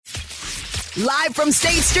Live from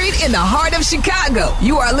State Street in the heart of Chicago,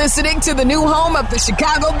 you are listening to the new home of the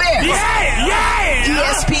Chicago Bears. Yeah!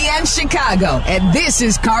 ESPN Chicago. And this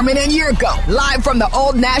is Carmen and Yurko, live from the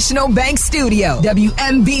Old National Bank Studio.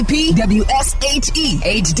 WMVP WSHE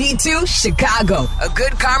HD2 Chicago, a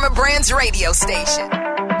Good Karma Brands radio station.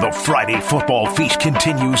 The Friday football feast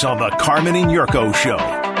continues on the Carmen and Yurko Show.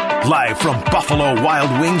 Live from Buffalo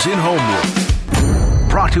Wild Wings in Homewood.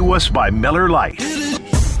 Brought to us by Miller Lite.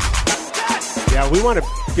 Yeah, we want to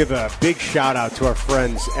give a big shout-out to our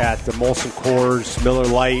friends at the Molson Coors, Miller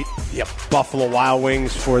Lite, Buffalo Wild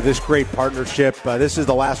Wings for this great partnership. This is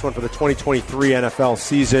the last one for the 2023 NFL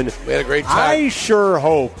season. We had a great time. I sure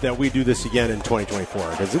hope that we do this again in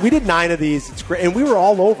 2024 because we did 9 of these. It's great, and we were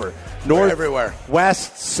all over. North, everywhere.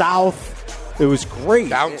 West, South. It was great.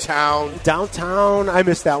 Downtown. I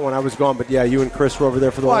missed that one. I was gone, but yeah, you and Chris were over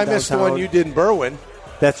there for the one downtown. I missed the one you did in Berwyn.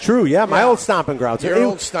 That's true, yeah. My old stomping grounds. Your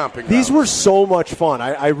old stomping grounds. These were so much fun.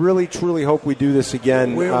 I really, truly hope we do this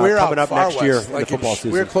again we're coming up next west, year in like the football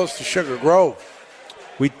season. We're close to Sugar Grove.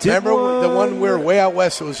 We did. Remember the one we were way out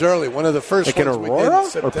west? It was early. One of the first ones we did in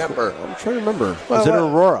September. I'm trying to remember. Was it in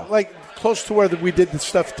Aurora? Like close to where we did the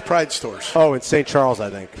stuff at the Pride stores. Oh, in St. Charles,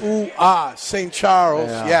 I think. St.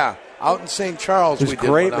 Charles, yeah. Out in St. Charles, it was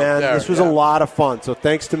great, man. This was a lot of fun. So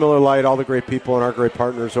thanks to Miller Lite, all the great people and our great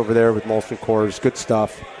partners over there with Molson Coors. Good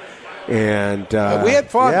stuff. And we had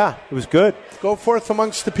fun. Yeah, it was good. Go forth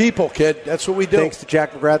amongst the people, kid. That's what we do. Thanks to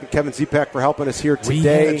Jack McGrath and Kevin Zepak for helping us here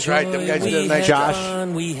today. That's right. Them guys did a nice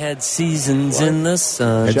job. We had seasons in the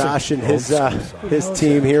sun. Josh and his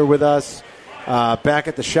team here with us. Back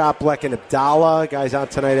at the shop, Bleck and Abdallah. Guys out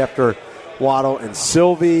tonight after Waddle and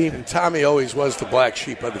Sylvie. And Tommy always was the black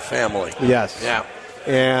sheep of the family. Yes. Yeah.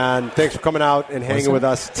 And thanks for coming out and hanging with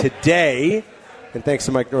us today. And thanks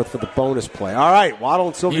to Mike North for the bonus play. All right, Waddle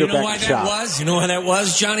and Sylvie are back at the shop. You know why that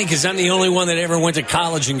was, Johnny? Because I'm the only one that ever went to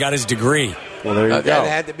college and got his degree. Well, there you go. That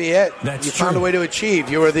had to be it. That's you true. found a way to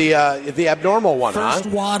achieve. You were the abnormal one, First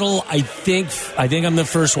Waddle, I think I'm the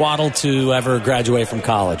first Waddle to ever graduate from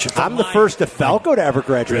college. I'm the first DeFalco to ever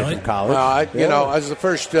graduate from college. I was the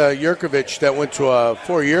first Yurkovich that went to a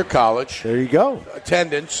 4-year college. There you go.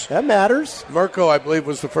 Attendance. That matters. Mirko, I believe,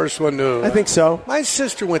 was the first one to. I think so. My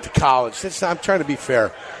sister went to college. I'm trying to be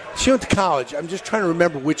fair. She went to college. I'm just trying to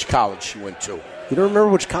remember which college she went to. You don't remember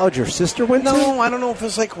which college your sister went to? No, I don't know if it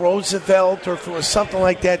was like Roosevelt or if it was something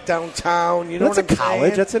like that downtown. You know That's what I'm a college.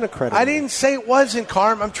 saying? That's an accredited. I didn't say it wasn't,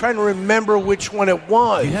 Carm. I'm trying to remember which one it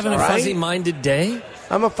was. You having a fuzzy-minded day?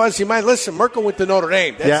 I'm a fuzzy mind. Listen, Merkel went to Notre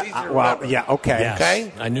Dame. That's easy to remember. Okay. Yes,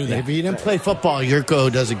 okay? I knew that. If you didn't play football,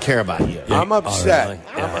 Yurko doesn't care about you. I'm upset. Oh,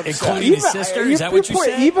 really? I'm upset. Including his sister? Is that what you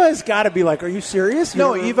said? Eva has got to be like, are you serious?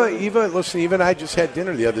 No, Eva, listen, Eva and I just had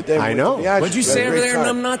dinner the other day. I know. What'd you say over there,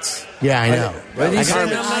 numbnuts? Yeah, I know. What did you say,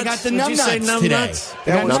 I got the What'd you say, numbnuts today. numbnuts?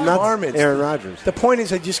 That was Numbnuts? Carmen's. Aaron Rodgers. The point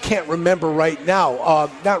is, I just can't remember right now.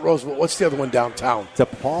 Not Roosevelt. What's the other one downtown?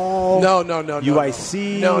 DePaul. No.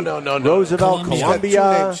 UIC. No. Roosevelt. Columbia.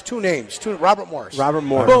 Two names. Robert Morris. Robert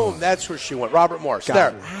Morris. Boom. That's where she went. Robert Morris. God.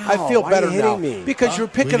 There. Wow. I feel Why better are you now hitting me? because you're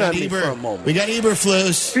picking on me for a moment. We got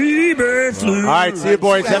Eberflus. All right, see you,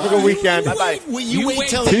 boys. Have a good weekend. Bye-bye. You wait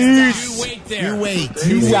till Peace. You wait there. You wait.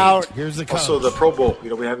 He's out. Here's the coach. Also, the Pro Bowl.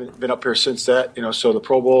 We haven't been up here since that. So the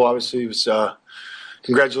Pro Bowl obviously was.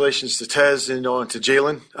 Congratulations to Tez and to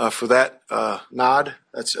Jalen for that nod.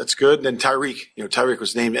 That's good. And then Tyreek. Tyreek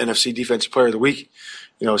was named NFC Defensive Player of the Week.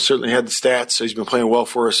 Certainly had the stats. So he's been playing well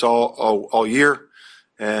for us all year.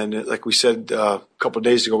 And like we said a couple of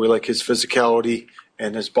days ago, we like his physicality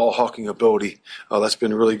and his ball hawking ability. That's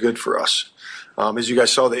been really good for us. As you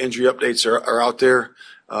guys saw, the injury updates are out there.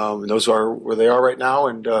 And those are where they are right now.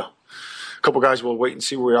 And a couple guys will wait and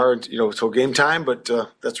see where we are, until game time. But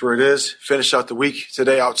that's where it is. Finished out the week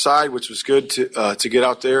today outside, which was good to get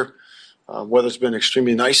out there. Weather's been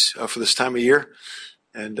extremely nice for this time of year.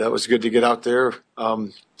 And it was good to get out there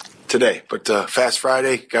today. But Fast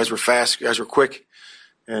Friday, guys were fast, guys were quick.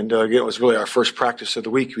 And again, it was really our first practice of the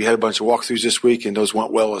week. We had a bunch of walkthroughs this week, and those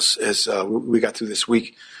went well as we got through this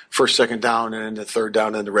week. First, second down, and then the third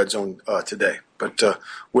down in the red zone today. But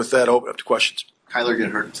with that, I'll open up to questions. Kyler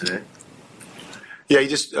get hurt today? Yeah, he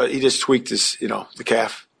just tweaked his, the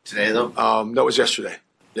calf. Today, though? That was yesterday.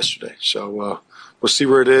 So we'll see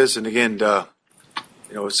where it is. And again,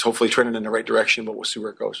 it's hopefully trending in the right direction, but we'll see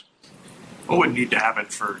where it goes. What would need to happen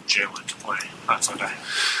for Jalen to play on Sunday?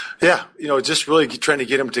 Yeah, just really trying to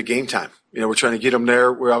get him to game time. We're trying to get him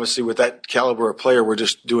there. We're obviously with that caliber of player, we're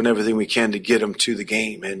just doing everything we can to get him to the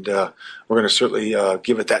game, and we're going to certainly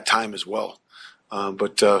give it that time as well.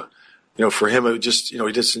 But for him, it just he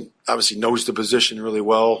doesn't obviously knows the position really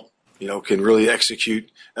well. can really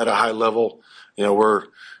execute at a high level. Where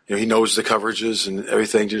he knows the coverages and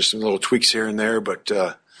everything. Just some little tweaks here and there, but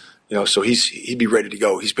so he'd be ready to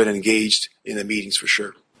go. He's been engaged in the meetings for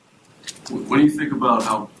sure. What do you think about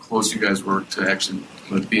how close you guys were to actually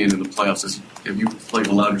being in the playoffs? Have you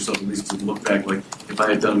allowed yourself at least to look back, like if I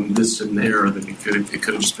had done this and there, then it could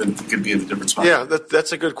have just been, it could be in a different spot? Yeah,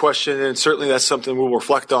 that's a good question, and certainly that's something we'll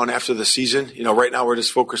reflect on after the season. Right now we're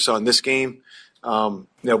just focused on this game,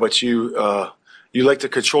 but you like to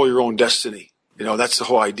control your own destiny. That's the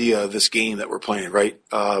whole idea of this game that we're playing, right?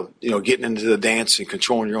 Getting into the dance and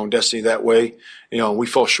controlling your own destiny that way. We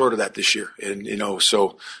fell short of that this year. And,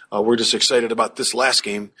 so we're just excited about this last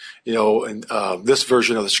game, and this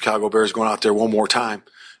version of the Chicago Bears going out there one more time.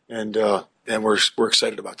 And we're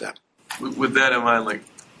excited about that. With that in mind, like,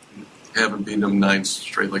 haven't beaten them 9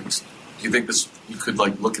 straight, like, do you think you could,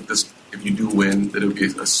 look at this, if you do win, that it would be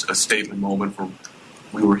a statement moment for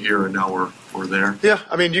we were here and now we're there? Yeah,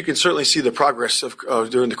 I mean, you can certainly see the progress of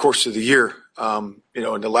during the course of the year. In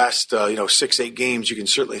the last 6-8 games, you can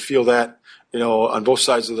certainly feel that. On both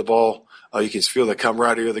sides of the ball, you can feel the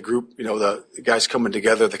camaraderie of the group. The guys coming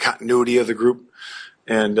together, the continuity of the group,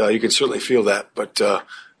 and you can certainly feel that. But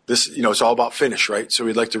this, it's all about finish, right? So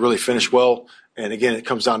we'd like to really finish well. And again, it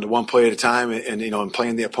comes down to one play at a time, and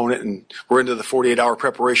playing the opponent. And we're into the 48-hour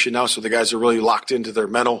preparation now, so the guys are really locked into their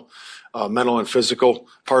mental and physical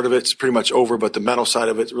part of it's pretty much over, but the mental side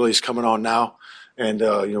of it really is coming on now. And,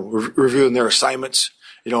 reviewing their assignments,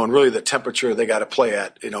 and really the temperature they got to play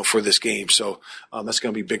at, for this game. So that's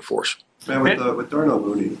going to be big for us. Man, with Darnell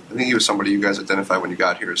Mooney, I think he was somebody you guys identified when you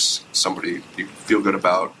got here as somebody you feel good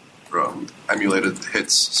about, emulated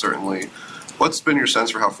hits, certainly. What's been your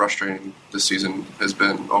sense for how frustrating this season has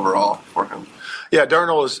been overall for him? Yeah,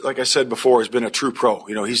 Darnell is, like I said before, has been a true pro.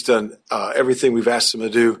 He's done everything we've asked him to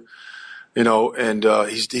do. And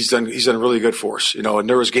he's done really good for us. And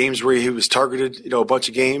there was games where he was targeted, a bunch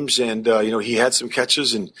of games, and he had some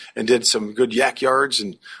catches and did some good yak yards,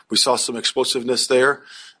 and we saw some explosiveness there.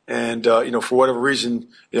 And for whatever reason,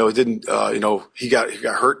 it didn't. He got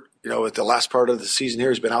hurt. At the last part of the season here,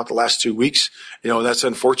 he's been out the last 2 weeks. And that's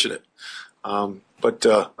unfortunate. But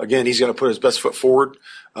again, he's going to put his best foot forward.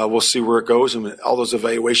 We'll see where it goes, and all those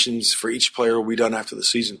evaluations for each player will be done after the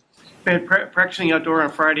season. Been practicing outdoor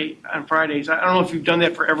on Fridays. I don't know if you've done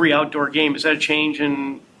that for every outdoor game. Is that a change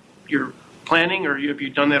in your planning, or have you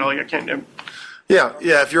done that all year? Yeah.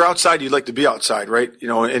 If you're outside, you'd like to be outside, right?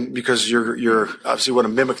 And because you're obviously want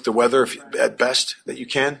to mimic the weather at best that you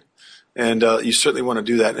can, and you certainly want to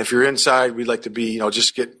do that. And if you're inside, we'd like to be,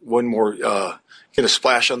 just get one more, get a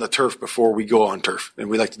splash on the turf before we go on turf, and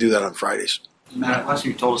we like to do that on Fridays. Matt, last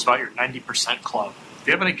you told us about your 90% club. Do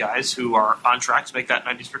you have any guys who are on track to make that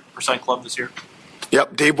 90% club this year?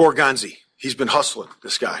 Yep, Dave Borgonzi. He's been hustling,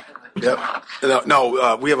 this guy. Yep.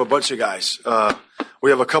 No, we have a bunch of guys. We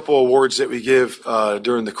have a couple awards that we give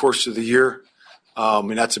during the course of the year,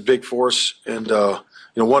 and that's a big force. And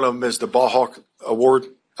one of them is the Ball Hawk Award.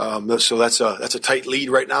 So that's a tight lead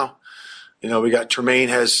right now. We got Tremaine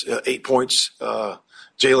has 8 points,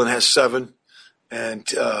 Jalen has 7, and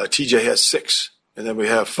TJ has 6. And then we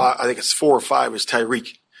have 5, I think it's 4 or 5 is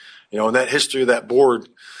Tyreek. And that history of that board,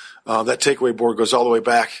 that takeaway board goes all the way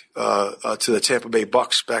back to the Tampa Bay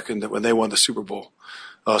Bucks back when they won the Super Bowl.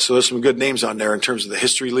 So there's some good names on there in terms of the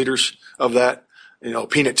history leaders of that.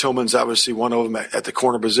 Peanut Tillman's obviously one of them at the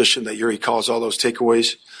corner position that year he calls all those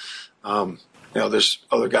takeaways. There's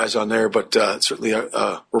other guys on there, but certainly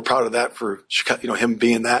we're proud of that for him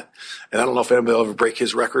being that. And I don't know if anybody will ever break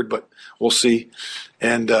his record, but we'll see.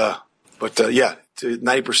 And to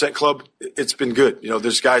 90% club, it's been good.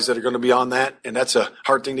 There's guys that are going to be on that, and that's a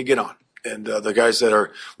hard thing to get on. And the guys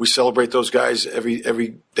that we celebrate those guys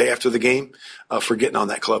every day after the game for getting on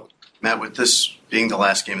that club. Matt, with this being the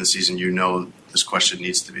last game of the season, this question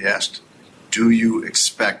needs to be asked. Do you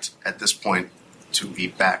expect at this point to be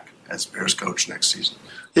back as Bears coach next season?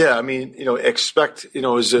 Yeah, I mean, expect,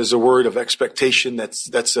 is a word of expectation.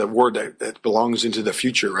 That's a word that belongs into the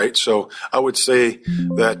future, right? So I would say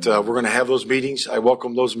that we're going to have those meetings. I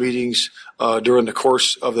welcome those meetings during the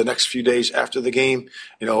course of the next few days after the game,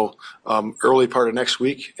 early part of next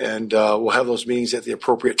week, and we'll have those meetings at the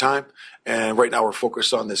appropriate time. And right now we're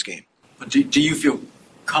focused on this game. But do you feel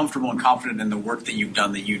comfortable and confident in the work that you've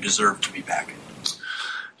done that you deserve to be back?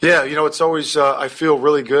 Yeah, it's always I feel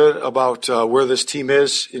really good about where this team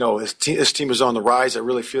is. This team is on the rise. I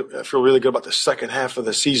feel really good about the second half of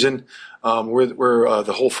the season, where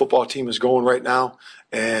the whole football team is going right now.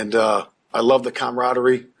 And I love the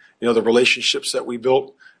camaraderie, the relationships that we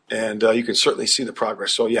built, and you can certainly see the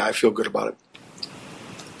progress. So, yeah, I feel good about it.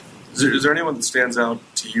 Is there anyone that stands out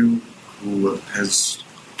to you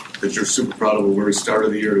that you're super proud of where he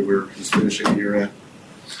started the year to where he's finishing the year at?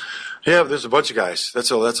 Yeah, there's a bunch of guys.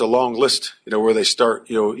 That's a long list. Where they start.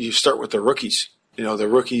 You start with the rookies. The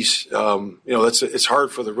rookies. It's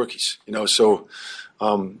hard for the rookies. So.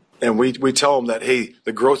 And we tell them that, hey,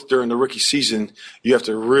 the growth during the rookie season, you have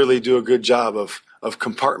to really do a good job of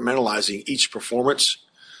compartmentalizing each performance,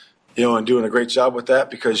 and doing a great job with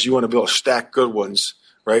that, because you want to be able to stack good ones,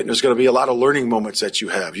 right? And there's going to be a lot of learning moments that you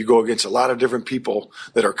have. You go against a lot of different people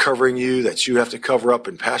that are covering you, that you have to cover up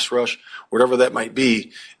in pass rush, whatever that might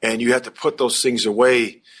be, and you have to put those things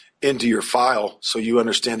away into your file so you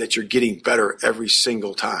understand that you're getting better every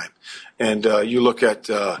single time. And you look at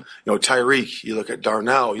Tyreek, you look at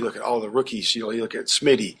Darnell, you look at all the rookies, you look at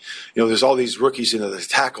Smitty. There's all these rookies, the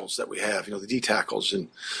tackles that we have, the D tackles,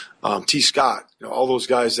 and T. Scott, all those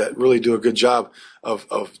guys that really do a good job of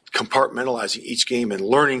compartmentalizing each game and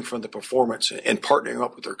learning from the performance and partnering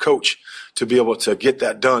up with their coach to be able to get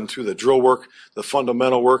that done through the drill work, the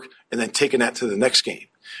fundamental work, and then taking that to the next game.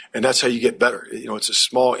 And that's how you get better. It's a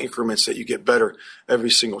small increments that you get better every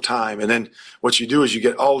single time. And then what you do is you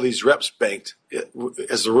get all these reps banked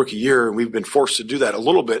as the rookie year. And we've been forced to do that a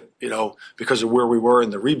little bit, because of where we were in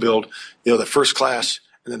the rebuild, the first class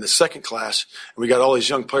and then the second class. And we got all these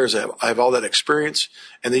young players that have all that experience.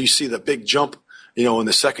 And then you see the big jump, in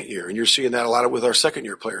the second year. And you're seeing that a lot with our second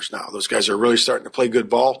year players now. Those guys are really starting to play good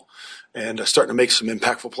ball and starting to make some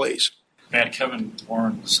impactful plays. Man, Kevin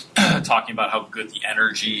Warren was talking about how good the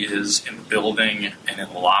energy is in the building and in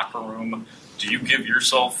the locker room. Do you give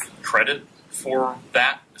yourself credit for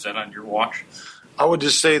that? Is that on your watch? I would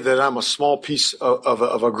just say that I'm a small piece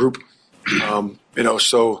of a group,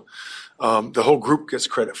 so the whole group gets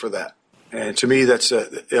credit for that. And to me, that's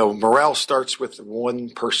morale starts with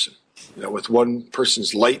one person, with one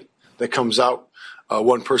person's light that comes out,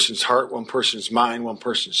 one person's heart, one person's mind, one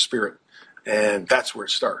person's spirit. And that's where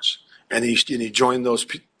it starts. And you join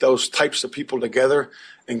those types of people together,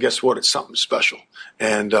 and guess what? It's something special.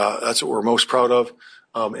 And that's what we're most proud of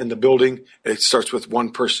in the building. It starts with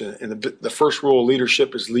one person. And the first rule of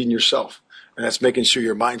leadership is leading yourself. And that's making sure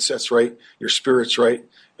your mindset's right, your spirit's right,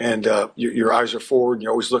 and your eyes are forward, and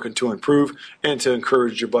you're always looking to improve and to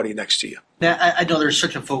encourage your buddy next to you. Now, I know there's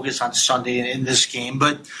such a focus on Sunday in this game,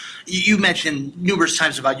 but you mentioned numerous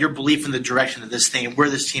times about your belief in the direction of this thing and where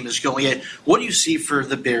this team is going. What do you see for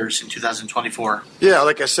the Bears in 2024? Yeah,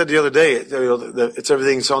 like I said the other day, it's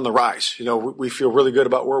everything's on the rise. We feel really good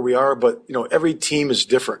about where we are, but every team is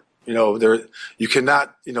different. You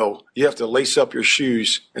cannot, you have to lace up your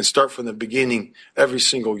shoes and start from the beginning every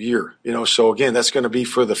single year. So again, that's going to be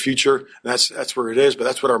for the future. And that's where it is, but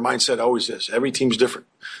that's what our mindset always is. Every team's different.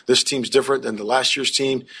 This team's different than the last year's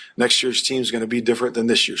team. Next year's team is going to be different than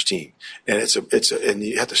this year's team. And and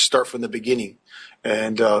you have to start from the beginning.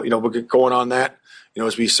 And, we'll get going on that,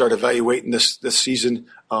 as we start evaluating this season,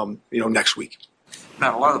 next week.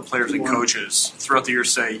 Matt, a lot of the players and coaches throughout the year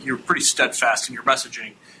say you're pretty steadfast in your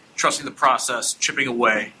messaging, trusting the process, chipping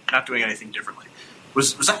away, not doing anything differently.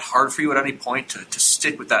 Was that hard for you at any point to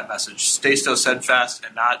stick with that message, stay so steadfast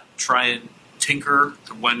and not try and tinker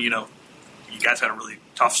when, you guys had a really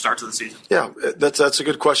tough start to the season? Yeah, that's a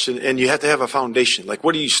good question. And you have to have a foundation. Like,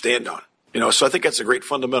 what do you stand on? So I think that's a great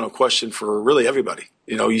fundamental question for really everybody.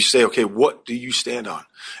 You say, okay, what do you stand on?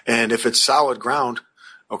 And if it's solid ground,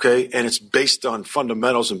 okay, and it's based on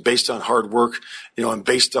fundamentals and based on hard work, and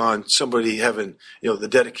based on somebody having, the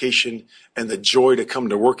dedication and the joy to come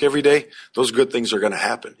to work every day, those good things are going to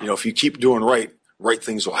happen. If you keep doing right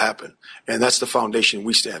things will happen. And that's the foundation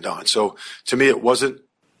we stand on. So to me, it wasn't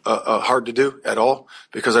hard to do at all,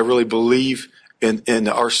 because I really believe in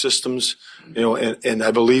our systems, and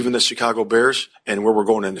I believe in the Chicago Bears and where we're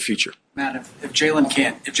going in the future. Matt, if Jalen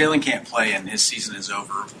can't play and his season is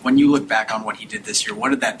over, when you look back on what he did this year, what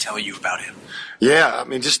did that tell you about him? Yeah, I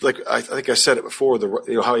mean, just like I think I said it before,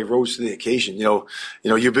 how he rose to the occasion.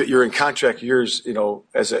 You're in contract years,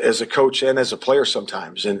 as a coach and as a player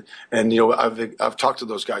sometimes, and I've talked to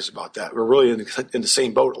those guys about that. We're really in the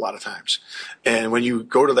same boat a lot of times, and when you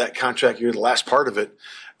go to that contract year, the last part of it,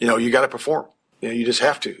 you got to perform. You just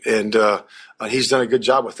have to, and he's done a good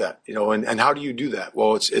job with that. And how do you do that?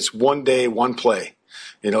 Well, it's one day, one play.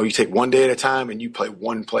 You take one day at a time, and you play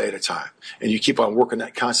one play at a time, and you keep on working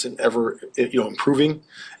that constant, ever improving.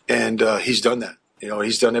 And he's done that.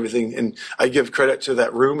 He's done everything, and I give credit to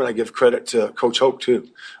that room, and I give credit to Coach Hope too.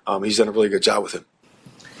 He's done a really good job with him.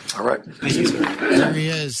 All right. There he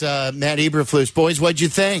is, Matt Eberflus. Boys, what'd you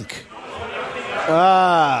think?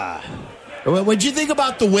 What'd you think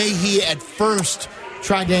about the way he at first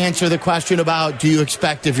tried to answer the question about do you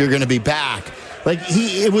expect if you're going to be back? Like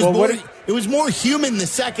it was it was more human. The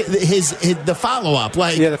second the follow up,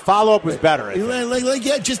 the follow up was better.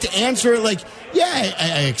 Just to answer it,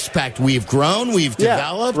 I expect we've grown, we've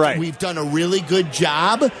developed, we've done a really good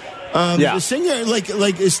job. The singer,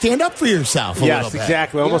 stand up for yourself a little bit. Yes,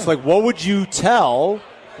 exactly. Almost like, what would you tell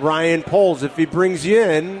Ryan Poles if he brings you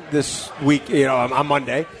in this week, on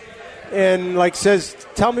Monday, and says,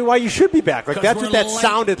 tell me why you should be back. That's what that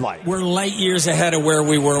sounded like. We're light years ahead of where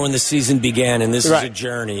we were when the season began, and this is a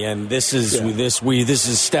journey, and this is this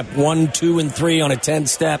is step 1, 2, and 3 on a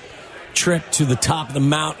 10-step trip to the top of the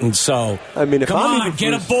mountain. So come on,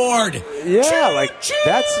 get aboard. Yeah,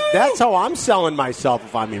 that's how I'm selling myself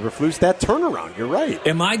if I'm Eberflus. That turnaround. You're right.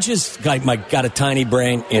 Am I just got a tiny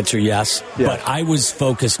brain? Answer yes. But I was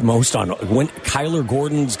focused most on when Kyler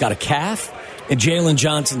Gordon's got a calf and Jalen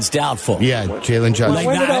Johnson's doubtful. Yeah, Jalen Johnson.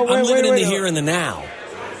 I'm living in the here and the now.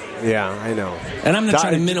 Yeah, I know. And I'm not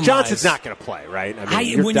trying to minimize. Johnson's not going to play, right?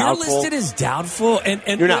 When you're listed as doubtful,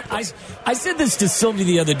 and you're not. I said this to Sylvie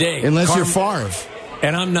the other day. Unless you're Favre.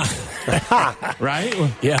 And I'm not. Right?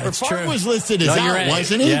 Yeah, it's Favre true. was listed as out,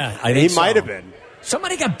 wasn't he? Yeah, I think he might have been.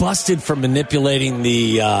 Somebody got busted for manipulating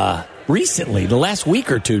the recently, the last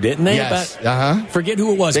week or two, didn't they? Yes. Forget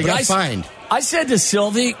who it was. They got fined. I said to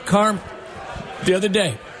Sylvie, Carm, the other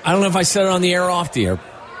day, I don't know if I said it on the air or off the air,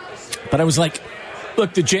 but I was like,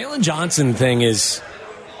 look, the Jalen Johnson thing is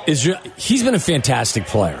he's been a fantastic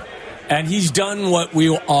player. And he's done what we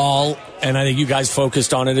all, and I think you guys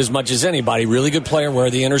focused on it as much as anybody, really good player where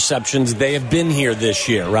the interceptions, they have been here this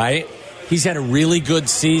year, right? He's had a really good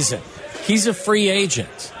season. He's a free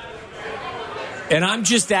agent. And I'm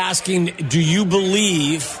just asking, do you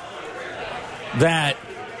believe that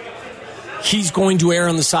he's going to err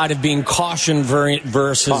on the side of being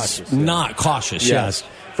versus not cautious? Yes.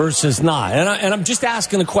 Versus not. And I'm just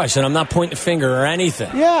asking the question. I'm not pointing a finger or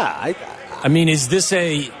anything. Yeah. I mean, is this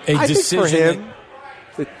a decision?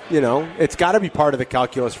 Think for him, it's got to be part of the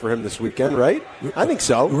calculus for him this weekend, right? I think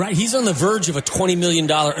so. Right. He's on the verge of a $20 million,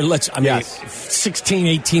 $16,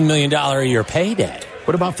 $18 million a year payday.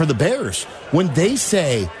 What about for the Bears? When they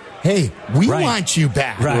say, hey, we want you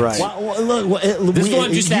back. Right. Look, this is what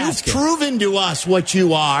I'm just asking. You've proven to us what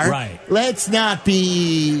you are. Right. Let's not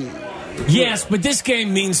be... Yes, but this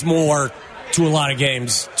game means more to a lot of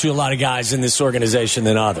guys in this organization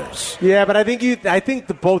than others. Yeah, but I think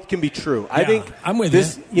the both can be true. Yeah, I think I'm with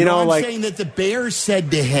this. I'm saying that the Bears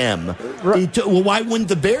said to him. Well, why wouldn't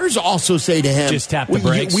the Bears also say to him? Just tap the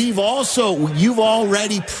brakes. You've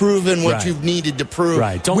already proven what you've needed to prove.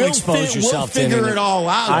 Right. Don't expose yourself. We'll figure it all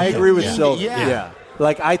out. I agree with Sylvia.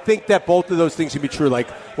 Yeah. I think that both of those things can be true.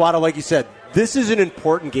 Waddle, like you said, this is an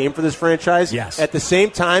important game for this franchise. Yes. At the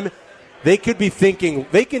same time, they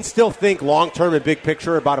can still think long-term and big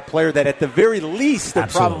picture about a player that at the very least they're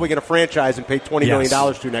probably going to franchise and pay $20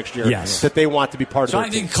 million to next year that they want to be part of their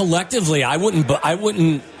team. I think collectively, I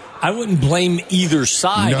wouldn't blame either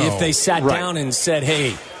side if they sat down and said,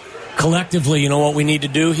 hey, collectively, you know what we need to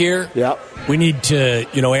do here? Yeah. We need to,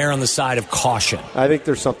 err on the side of caution. I think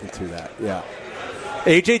there's something to that, yeah.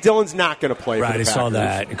 A.J. Dillon's not going to play for the Packers. I saw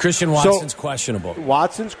that. Christian Watson's questionable.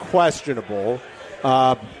 Watson's questionable.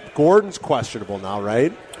 Gordon's questionable now,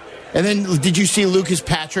 right? And then, did you see Lucas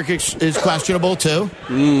Patrick is questionable too?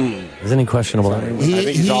 Isn't he questionable? I think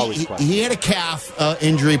he's always questionable. He had a calf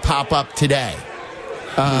injury pop up today.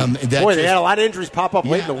 They had a lot of injuries pop up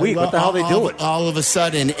late in the week. What the hell are they doing? All of a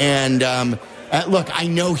sudden, and look, I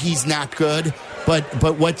know he's not good, but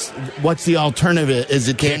what's the alternative? Is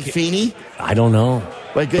it Dan Feeney? I don't know.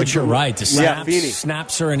 But you're right. The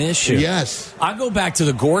snaps are an issue. Yes. I'll go back to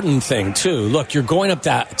the Gordon thing, too. Look, you're going up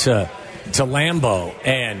to Lambeau,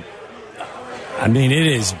 and,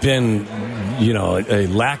 it has been, a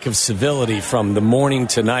lack of civility from the morning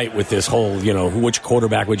to night with this whole, which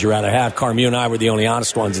quarterback would you rather have? Carm, you and I were the only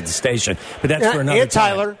honest ones at the station. But that's for another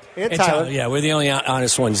time. And Tyler. Yeah, we're the only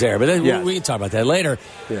honest ones there. But we can talk about that later.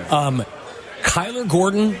 Yeah. Kyler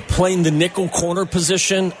Gordon playing the nickel corner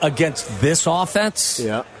position against this offense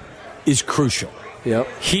is crucial. Yep.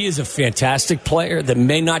 He is a fantastic player that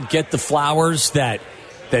may not get the flowers that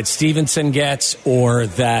Stevenson gets or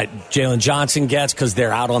that Jalen Johnson gets because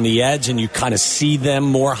they're out on the edge and you kind of see them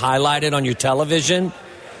more highlighted on your television.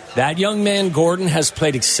 That young man, Gordon, has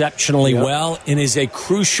played exceptionally well and is a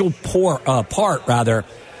crucial part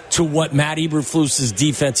to what Matt Eberflus's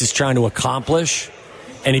defense is trying to accomplish.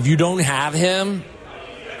 And if you don't have him,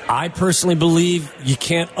 I personally believe you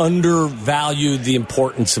can't undervalue the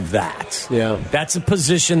importance of that. Yeah. That's a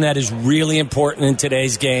position that is really important in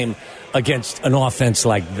today's game against an offense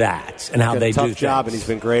like that and how they do things. Tough job, and he's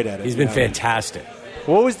been great at it. He's been fantastic.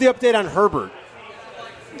 What was the update on Herbert?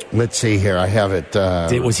 Let's see here. I have it.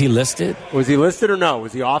 Was he listed? Was he listed or no?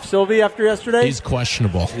 Was he off, Sylvie, after yesterday? He's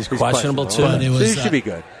questionable. He's questionable, too. But so he should be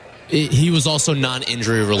good. He was also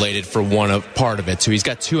non-injury related for part of it, so he's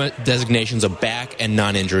got 2 designations of back and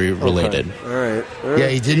non-injury related. Okay. All right. Yeah,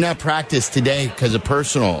 he did not practice today because of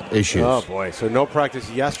personal issues. Oh boy! So no practice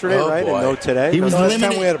yesterday, right? Boy. And no today. He was Last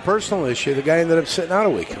limited. time we had a personal issue, the guy ended up sitting out a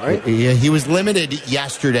week, right? Yeah, he was limited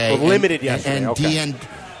yesterday. yesterday. And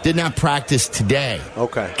Deanne did not practice today.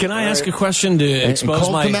 Okay. Can I ask a question to expose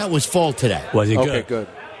Cole Kmet was full today. Was he good? Okay, good.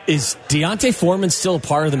 Is Deontay Foreman still a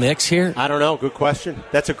part of the mix here? I don't know. Good question.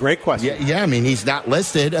 That's a great question. Yeah. I mean, he's not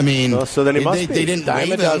listed. I mean, well, so then he must be. They didn't Dime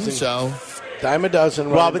waive a dozen. him, so Dime a dozen.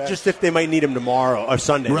 Well, but just if they might need him tomorrow or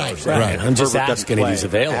Sunday. Right. I'm just asking if he's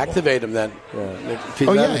available. Activate him then. If he's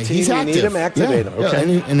Oh on yeah, the team, he's you active. need him, activate him.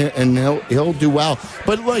 Okay, and he'll do well.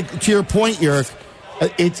 But like to your point, Yerk,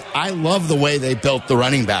 I love the way they built the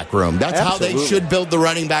running back room. That's Absolutely. how they should build the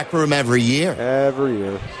running back room every year. Every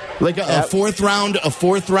year. Like a fourth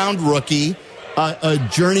round rookie, a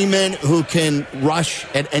journeyman who can rush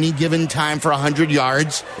at any given time for 100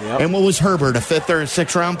 yards. Yep. And what was Herbert, a 5th or a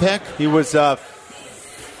 6th round pick? He was a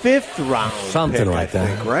 5th round, something pick, like I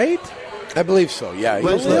that, think, right? I believe so. Yeah, he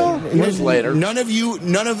was later. None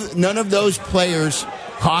of those players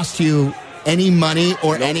cost you any money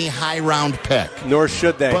or any high round pick. Nor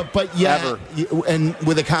should they. But yeah, and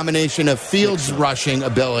with a combination of Fields' rushing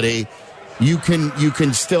ability, you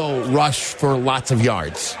can still rush for lots of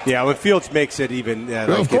yards. Yeah, when Fields makes it even,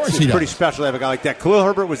 of course it's he does. pretty special to have a guy like that. Khalil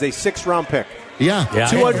Herbert was a 6th round pick. Yeah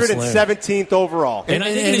 217th overall. And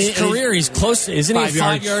I think in his career he's close. Isn't he a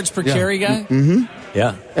 5 yards per carry guy? Mm-hmm.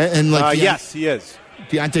 Yeah. And like yes, he is.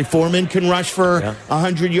 Deontay Foreman can rush for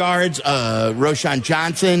 100 yards. Roshan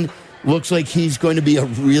Johnson looks like he's going to be a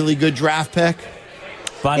really good draft pick.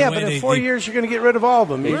 By the way, but in 4 years you're going to get rid of all of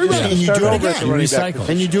them. And you do it again.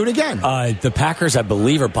 And you do it again. The Packers, I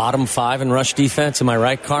believe, are bottom 5 in rush defense. Am I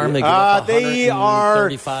right, Carm? They give up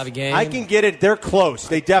 135 a game. I can get it. They're close.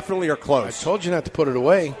 They definitely are close. I told you not to put it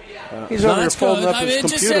away. He's over here folding up his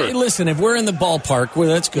computer. Just say, listen, if we're in the ballpark, well,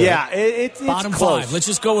 that's good. Yeah, it's bottom close. 5. Let's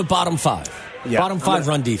just go with bottom 5. Yeah. Bottom 5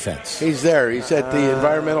 run defense. He's there. He's at the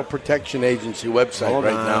Environmental Protection Agency website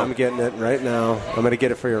now. I'm getting it right now. I'm going to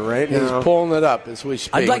get it for you right now. He's pulling it up as we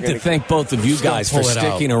speak. I'd like to thank both of you guys for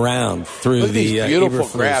sticking around through the beautiful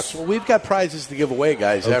Eberflus. graphs. Well, we've got prizes to give away,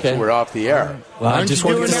 guys, after we're off the air. Well, I just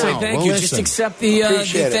wanted to say thank you. Just accept the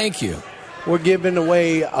thank you. We're giving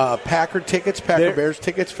away Packer Bears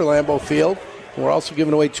tickets for Lambeau Field. We're also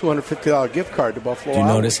giving away $250 gift card to Buffalo. Do you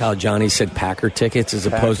notice how Johnny said Packer tickets as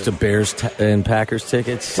opposed to Bears and Packers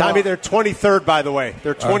tickets? Tommy, they're 23rd, by the way.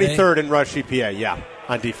 They're 23rd in rush EPA,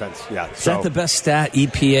 on defense. Yeah. Is that the best stat,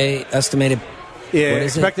 EPA estimated? Yeah,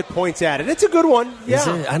 expected points added. It's a good one. Yeah. Is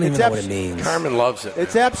it? I don't even know what it means. Carmen loves it.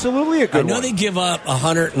 It's absolutely a good one. I know they give up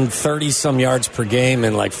 130-some yards per game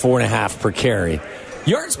and like 4.5 per carry.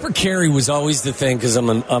 Yards per carry was always the thing because I'm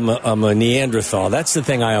a Neanderthal. That's the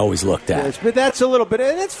thing I always looked at. Yes, but that's a little bit,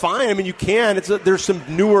 and it's fine. I mean, you can. There's some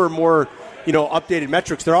newer, more updated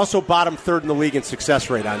metrics. They're also bottom 3rd in the league in success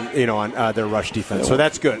rate on their rush defense. So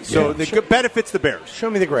that's good. So the benefits the Bears. Show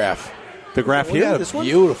me the graph. The graph here. This one?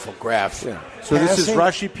 Beautiful graph. Yeah. So this is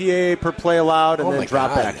rush EPA per play allowed, and then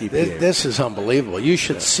drop back EPA. This is unbelievable. You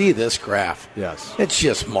should see this graph. Yes, it's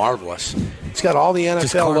just marvelous. It's got all the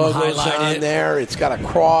NFL logos on there. It's got a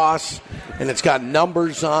cross, and it's got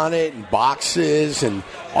numbers on it and boxes, and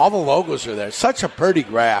all the logos are there. Such a pretty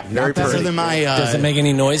graph. Very pretty. Than my, does it make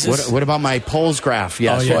any noises? What about my polls graph?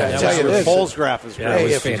 Yes. Oh, yeah. I tell you this, polls graph is great.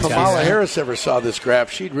 Hey, if Kamala Harris ever saw this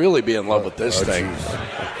graph, she'd really be in love with this thing.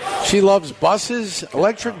 She loves buses,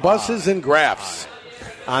 electric buses, and graphs.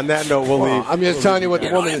 On that note, we'll leave. I'm just telling you what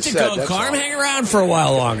the woman has said. Go, Carm. Hang around for a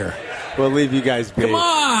while longer. We'll leave you guys be. Come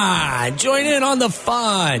on, join in on the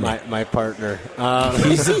fun. My partner.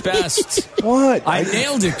 He's the best. What? I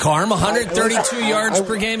nailed it, Carm. 132 yards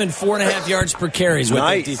per game and 4.5 yards per carry is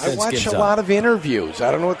what the defense I watch gives a up. lot of interviews.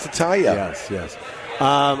 I don't know what to tell you. Yes.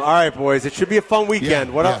 All right, boys. It should be a fun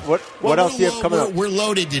weekend. What else do you have coming up? We're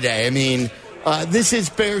loaded today. I mean, this is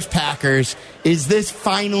Bears-Packers. Is this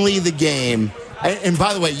finally the game? And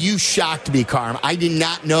by the way, you shocked me, Carm. I did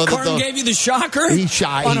not know that. Carm gave you the shocker? He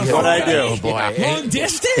shot. What I do? Oh, boy. Long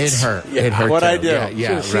distance? It hurt. Yeah. It hurt. What I do? Yeah, should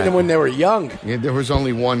have seen them when they were young. Yeah, there was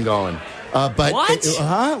only one going. But what?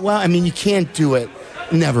 Well, I mean, you can't do it.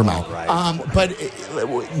 Never mind. Right. But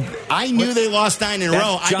I knew they lost 9 in a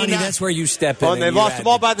row. Johnny, that's where you step in. Oh, and they lost the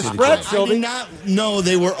ball by the spread, I did not know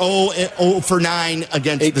they were 0 for 9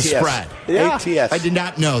 against the spread. Yeah. ATS. I did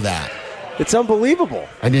not know that. It's unbelievable.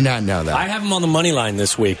 I did not know that. I have him on the money line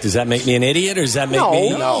this week. Does that make me an idiot, or does that make me?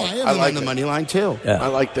 No, I have him on the money line too. I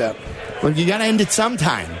like that. Well, you got to end it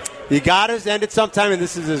sometime. You got to end it sometime, and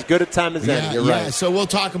this is as good a time as any. You're right. So we'll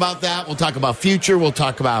talk about that. We'll talk about future. We'll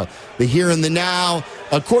talk about the here and the now.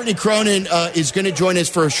 Courtney Cronin is going to join us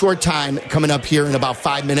for a short time coming up here in about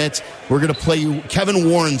 5 minutes. We're going to play you. Kevin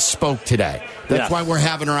Warren spoke today. That's why we're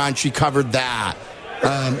having her on. She covered that.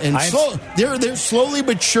 They're slowly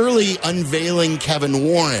but surely unveiling Kevin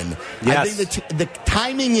Warren. Yes. I think the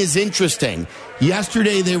timing is interesting.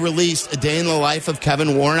 Yesterday, they released a day in the life of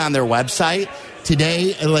Kevin Warren on their website.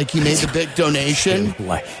 Today, he made the big donation.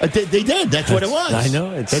 They did. That's what it was. I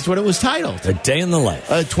know. That's what it was titled. A day in the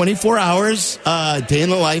life. 24 hours, day in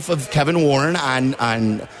the life of Kevin Warren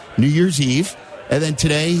on New Year's Eve. And then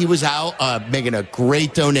today he was out making a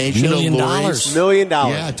great donation $1 million. $1 million.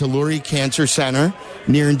 Yeah, to Lurie Cancer Center,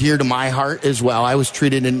 near and dear to my heart as well. I was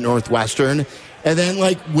treated in Northwestern. And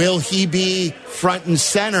then, will he be front and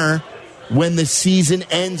center when the season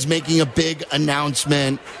ends, making a big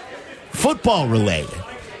announcement, football related?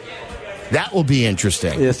 That will be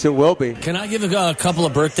interesting. Yes, it will be. Can I give a couple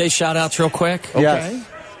of birthday shout-outs real quick? Okay. Yes.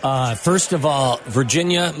 First of all,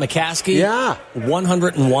 Virginia McCaskey. Yeah.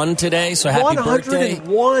 101 today, so happy 101.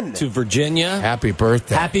 birthday to Virginia. Happy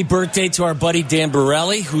birthday. Happy birthday to our buddy Dan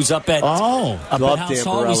Borelli, who's up at love House Dan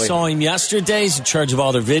Hall. We Borelli. saw him yesterday. He's in charge of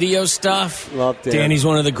all their video stuff. Love Dan. Danny's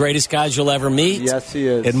one of the greatest guys you'll ever meet. Yes, he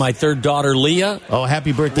is. And my third daughter, Leah. Oh,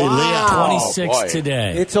 happy birthday, Leah. 26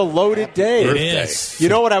 today. It's a loaded day. It is. You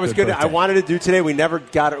know what I was Good going to, I birthday. wanted to do today? We never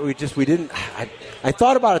got it. We didn't. I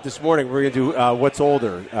thought about it this morning. We're going to do what's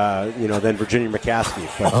older, than Virginia McCaskey.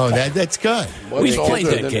 But, That's good. We played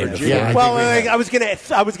that game before. Yeah, well, I was going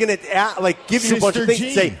to give you a bunch of things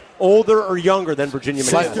to say older or younger than Virginia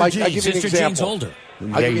McCaskey. I'll give you an Sister example. Jean's older.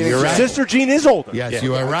 You're right. Sister Jean is older. Yes,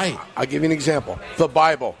 you are right. I'll give you an example. The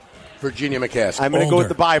Bible, Virginia McCaskey. I'm going to go with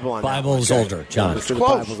the Bible on Bible's that. older, John. It's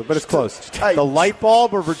close. But it's close. The light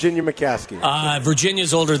bulb or Virginia McCaskey?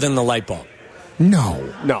 Virginia's older than the light bulb.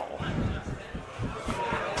 No.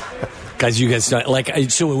 Guys, you guys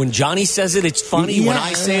so when Johnny says it, it's funny. Yeah, when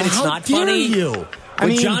I say it, it's how not dare funny. you?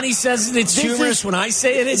 When Johnny says it, it's humorous. When I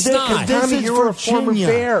say it, it's not. Tommy, you're a former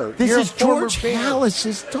Bear. This You're is a former George Bear.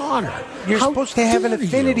 Hallis's daughter. You're How supposed to have an dare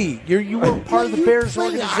affinity. You were part of the Bears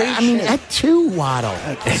organization. at two, Waddle.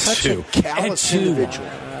 Such a callous individual.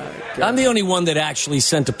 I'm the only one that actually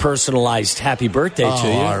sent a personalized happy birthday to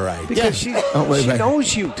you. All right. Because she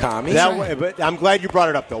knows you, Tommy. But I'm glad you brought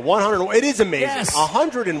it up, though. 101. It is amazing. Yes.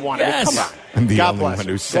 101. Yes. I mean, come on. I'm the God only bless one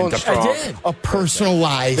you. who sent I did. a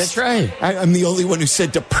personalized. That's right. I'm the only one who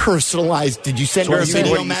sent a personalized. Did you send her a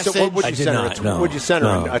video message? What would I you did send not, her? no. Would you send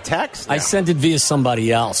her No. a text? I sent it via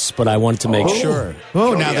somebody else, but I wanted to make sure.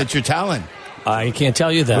 Oh, now that you're telling. I can't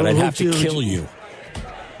tell you that. Who I'd would have to you- kill you.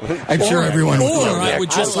 I'm sure everyone would. Or I would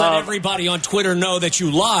just let everybody on Twitter know that you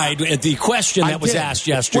lied at the question that was asked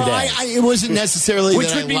yesterday. Well, it wasn't necessarily Which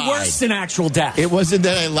that would I be lied. worse than actual death. It wasn't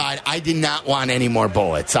that I lied. I did not want any more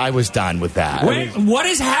bullets. I was done with that. Wait, what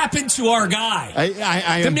has happened to our guy?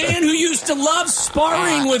 The man who used to love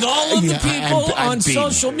sparring with all of the people I'm on beaten.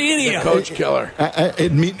 social media. The coach killer.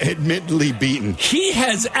 Admittedly beaten. He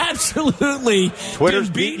has absolutely Twitter's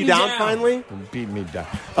been beat you beaten down finally? Beat me down.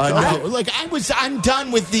 No, look, I'm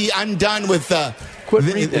done with Quit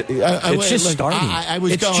reading it. It's just starting. I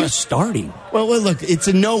was it's going, just starting. Well, look, it's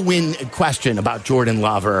a no-win question about Jordan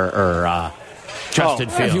Love or Justin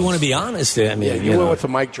Fields. If you want to be honest, I mean, You went with the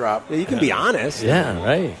mic drop. Yeah, you can be honest. Yeah,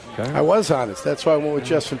 right. I was honest. That's why I went with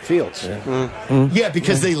Justin Fields. Yeah,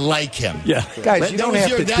 because they like him. Yeah. Guys, you don't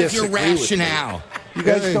have to That's your disagree with me. rationale. You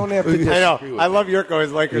guys don't have to disagree. I know. with I me. love Yurko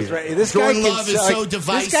as Lakers. Right? This Jordan guy can Love is so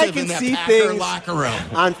divisive this guy can in that see Packer things locker room.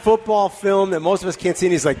 on football film that most of us can't see.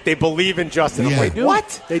 And he's like, they believe in Justin. I'm Yeah. like,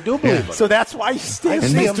 what? They do believe him. So that's why he stands.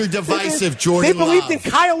 And see Mr. him. Divisive, They Jordan believed Love. in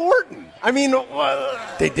Kyle Orton. I mean,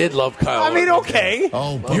 They did love Kyle. I mean, Orton. okay.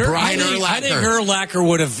 Oh, I Brian think Urlacher. Urlacher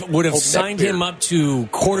would have signed neckbeard. him up to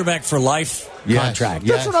quarterback for life contract.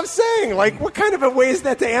 That's what I'm saying. Like, what kind of a way is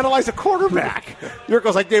that to analyze a quarterback?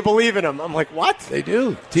 Yurko's like, they believe in him. I'm like, what? They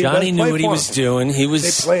do. Johnny Team knew does what play he for was him. doing. He was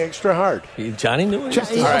They play extra hard. Johnny knew what he was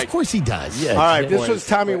doing. Of course he does. Yeah, All right, This was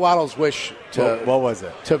Tommy Waddle's wish to what was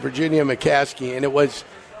it? to Virginia McCaskey, and it was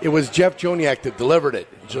Jeff Joniak that delivered it.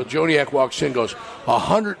 So Joniak walks in, and goes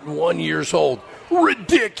 101 years old.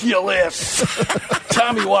 Ridiculous.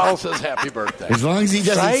 Tommy Waddle says happy birthday. As long as he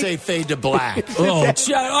doesn't Right? say fade to black. now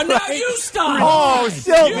you stop. Oh,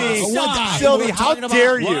 Sylvie. You stop. Sylvie, We're how talking about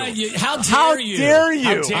dare why you? How dare How you? dare you?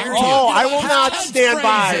 How dare you? Oh, I will not stand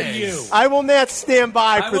by. You. I will not stand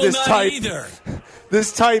by I for will this not type. either.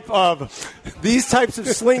 these types of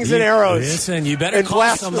slings and arrows. Listen, you better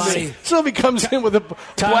call somebody. Sylvie comes in with a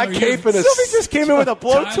black cape and a. Sylvie just came in with a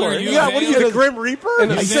blowtorch. Yeah, what are you, the Grim Reaper?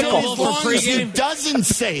 And a sickle. As long as he doesn't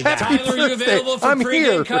say that. Tyler, are you available for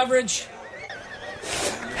pregame coverage?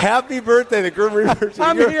 Happy birthday, the Grim Reaper.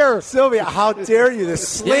 I'm here. Sylvia, how dare you? This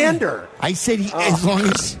slander. I said as long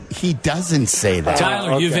as he doesn't say that.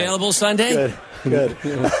 Tyler, you available Sunday? Good.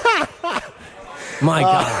 My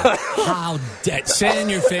God. How dare say in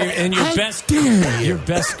your favorite and your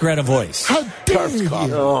best Greta voice. How dare you?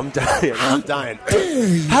 Oh, I'm dying.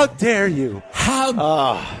 How dare you?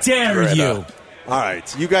 How dare you? All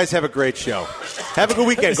right. You guys have a great show. Have a good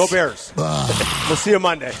weekend. Go Bears. We'll see you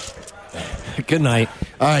Monday. Good night.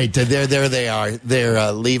 All right, there they are.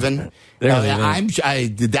 They're leaving.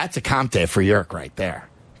 That's a comp day for Yerk right there.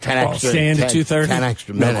 10 extra. Staying to 2:30. 10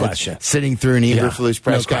 extra minutes. No question. Sitting through an Eberflus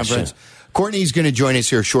press conference. Courtney's going to join us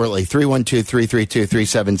here shortly.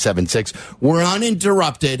 312-332-3776. We're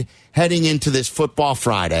uninterrupted heading into this Football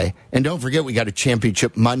Friday. And don't forget, we got a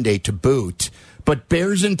championship Monday to boot. But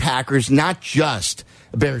Bears and Packers, not just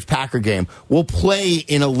a Bears-Packer game, we'll play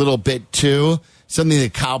in a little bit, too. Something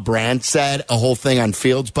that Kyle Brandt said, a whole thing on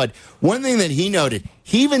Fields. But one thing that he noted,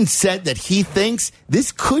 he even said that he thinks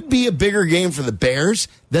this could be a bigger game for the Bears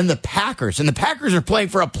than the Packers. And the Packers are playing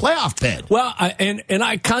for a playoff bid. Well, I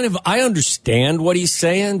understand what he's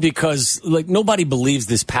saying because nobody believes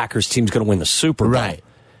this Packers team's going to win the Super Bowl. Right.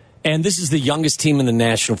 And this is the youngest team in the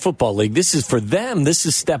National Football League. This is for them. This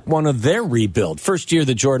is step one of their rebuild. First year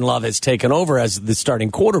that Jordan Love has taken over as the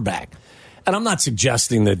starting quarterback. And I'm not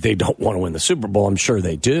suggesting that they don't want to win the Super Bowl. I'm sure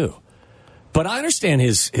they do. But I understand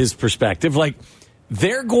his perspective.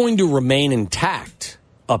 They're going to remain intact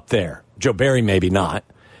up there. Joe Barry maybe not.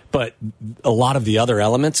 But a lot of the other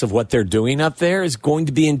elements of what they're doing up there is going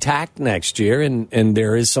to be intact next year. And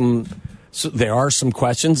there are some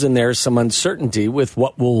questions and there's some uncertainty with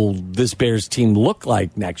what will this Bears team look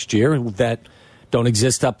like next year that don't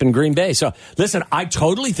exist up in Green Bay. So, listen, I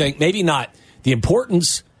totally think maybe not the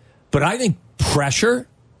importance, but I think pressure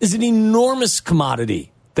is an enormous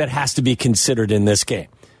commodity that has to be considered in this game.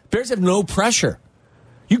 Bears have no pressure.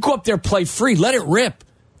 You go up there, play free, let it rip.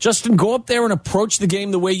 Justin, go up there and approach the game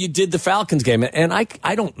the way you did the Falcons game. And I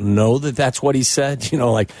don't know that that's what he said.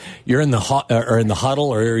 You're in the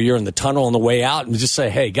huddle or you're in the tunnel on the way out and just say,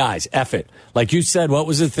 hey, guys, F it. Like you said, what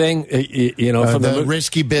was the thing? From the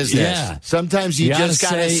risky business. Yeah. Sometimes you just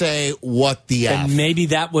got to say, what the F? And maybe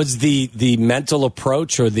that was the mental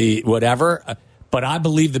approach or the whatever. But I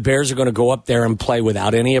believe the Bears are going to go up there and play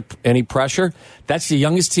without any pressure. That's the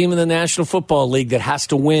youngest team in the National Football League that has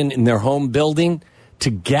to win in their home building to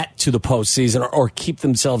get to the postseason or keep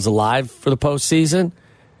themselves alive for the postseason.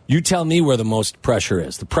 You tell me where the most pressure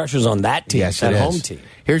is. The pressure's on that team, that home team.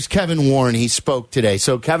 Here's Kevin Warren. He spoke today.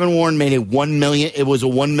 So Kevin Warren made $1 million. It was a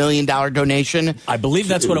 $1 million donation. I believe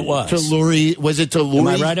that's what it was. To Lurie. Was it to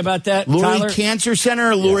Lurie? Am I right about that, Lurie Tyler? Cancer Center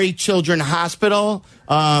or Lurie Children's Hospital.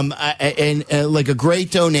 And like a great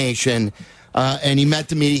donation. And he met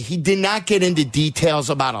the media. He did not get into details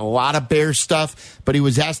about a lot of Bears stuff, but he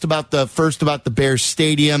was asked about the Bears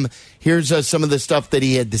Stadium. Here's some of the stuff that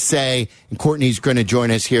he had to say, and Courtney's going to join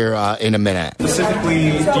us here in a minute.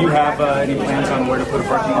 Specifically, do you have any plans on where to put a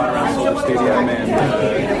parking lot around Soldier Stadium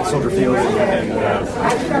and Soldier Field?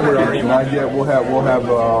 Where are you? Not yet. We'll have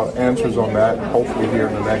answers on that, hopefully here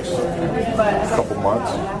in the next couple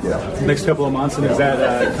months. Yeah. Next couple of months, and is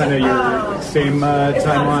that kind of your same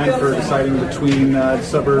timeline for deciding between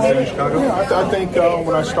suburbs and Chicago? Yeah, I think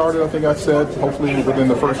when I started, I said hopefully within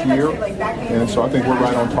the first year, and so I think we're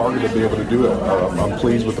right on target to be able to do it. I'm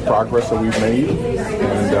pleased with the progress that we've made,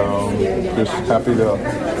 and just happy to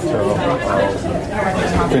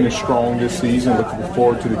finish strong this season. Looking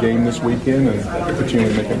forward to the game this weekend and continue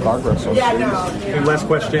making progress on the series. And last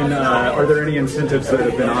question, are there any incentives that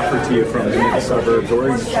have been offered to you from the suburbs or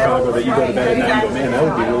in Chicago that you go to bed at night and go, man, that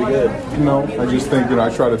would be really good? No, I just think I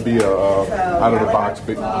try to be a out-of-the-box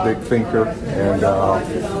big thinker, and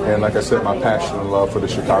like I said, my passion and love for the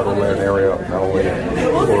Chicagoland area, not only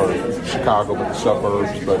for Chicago but the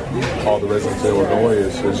suburbs, but all the residents of Illinois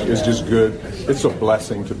is just good. It's a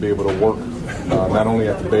blessing to be able to work not only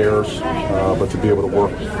at the Bears, but to be able to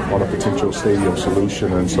work on a potential stadium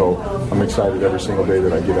solution, and so I'm excited every single day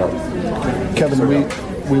that I get up. Kevin,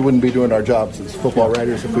 we wouldn't be doing our jobs as football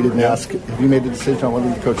writers if we didn't ask, have you made a decision on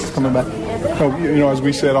whether the coach is coming back? No, as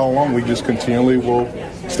we said all along, we just continually will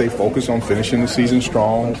stay focused on finishing the season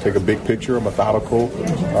strong, take a big picture, a methodical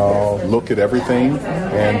look at everything,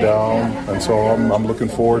 and so I'm looking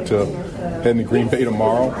forward to heading to Green Bay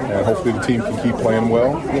tomorrow, and hopefully the team can keep playing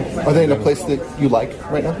well. Are they in a place that you like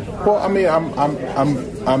right now? Well, I mean,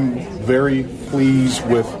 I'm very pleased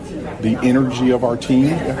with the energy of our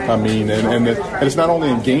team. I mean, and it's not only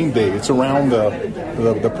in game day; it's around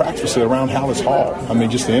the practice facility, around Hallis Hall. I mean,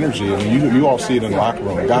 just the energy. I mean, you all see it in the locker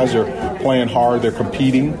room. The guys are playing hard, they're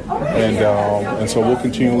competing, and so we'll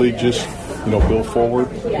continually just build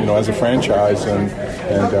forward, as a franchise,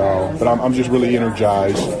 but I'm just really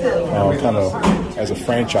energized, kind of as a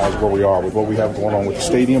franchise where we are with what we have going on with the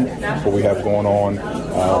stadium, what we have going on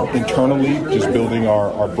internally, just building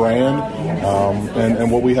our brand,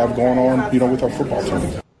 and what we have going on, with our football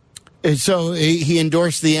team. So he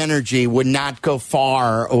endorsed the energy, would not go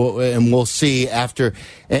far, and we'll see after.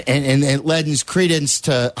 And it lends credence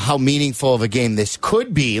to how meaningful of a game this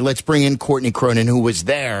could be. Let's bring in Courtney Cronin, who was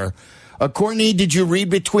there. Courtney, did you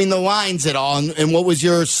read between the lines at all? And what was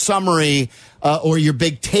your summary or your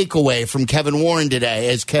big takeaway from Kevin Warren today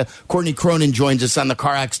as Courtney Cronin joins us on the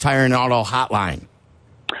CarX Tire and Auto Hotline?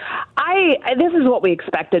 This is what we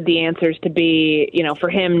expected the answers to be, for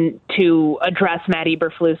him to address Matt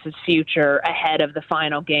Eberflus's future ahead of the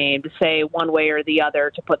final game, to say one way or the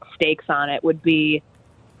other, to put stakes on it would be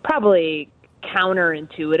probably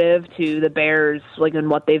counterintuitive to the Bears, and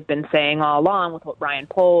what they've been saying all along with what Ryan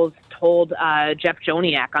Poles told Jeff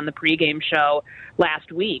Joniak on the pregame show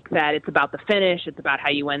last week, that it's about the finish, it's about how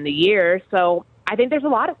you end the year. So I think there's a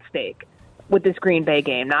lot at stake with this Green Bay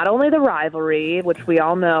game. Not only the rivalry, which we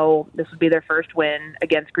all know this would be their first win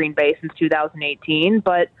against Green Bay since 2018,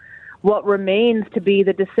 but what remains to be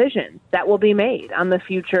the decision that will be made on the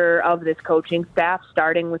future of this coaching staff,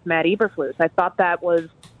 starting with Matt Eberflus. I thought that was,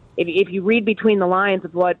 if you read between the lines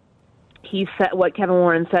of what he said, what Kevin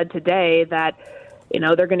Warren said today, that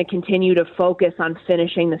they're going to continue to focus on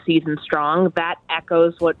finishing the season strong. That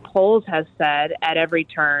echoes what Poles has said at every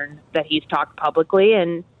turn that he's talked publicly.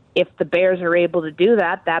 And if the Bears are able to do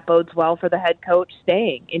that, that bodes well for the head coach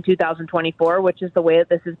staying in 2024, which is the way that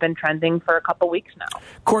this has been trending for a couple weeks now.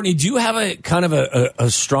 Courtney, do you have a kind of a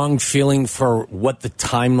strong feeling for what the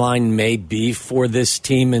timeline may be for this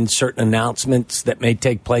team and certain announcements that may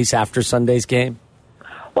take place after Sunday's game?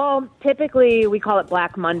 Well, typically we call it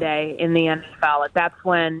Black Monday in the NFL. That's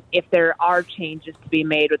when, if there are changes to be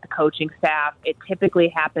made with the coaching staff, it typically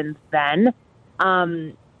happens then.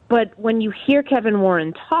 But when you hear Kevin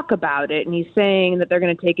Warren talk about it, and he's saying that they're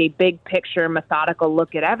going to take a big picture, methodical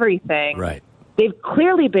look at everything, right? They've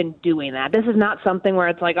clearly been doing that. This is not something where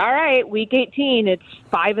it's like, all right, week 18, it's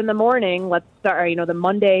 5 a.m. Let's start, the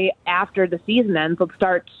Monday after the season ends, let's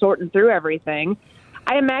start sorting through everything.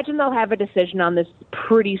 I imagine they'll have a decision on this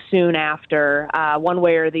pretty soon after, one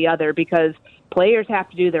way or the other, because players have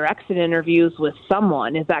to do their exit interviews with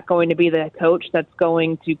someone. Is that going to be the coach that's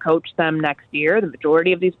going to coach them next year? The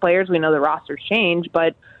majority of these players, we know the rosters change,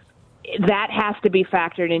 but that has to be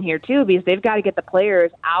factored in here too, because they've got to get the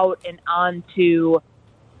players out and onto,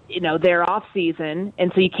 their off season.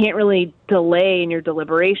 And so you can't really delay in your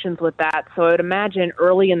deliberations with that. So I would imagine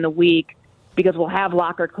early in the week, because we'll have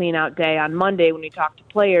locker cleanout day on Monday when we talk to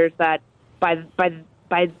players, that by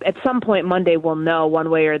at some point Monday we'll know one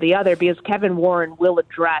way or the other, because Kevin Warren will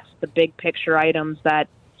address the big picture items that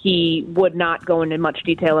he would not go into much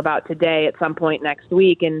detail about today at some point next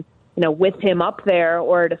week. And, with him up there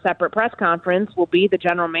or at a separate press conference will be the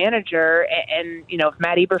general manager. And if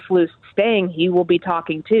Matt Eberflus is staying, he will be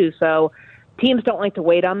talking too. So teams don't like to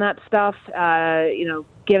wait on that stuff,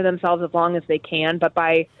 give themselves as long as they can. But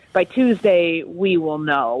by Tuesday, we will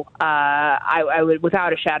know, I would,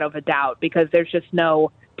 without a shadow of a doubt, because there's just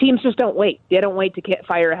teams just don't wait. They don't wait to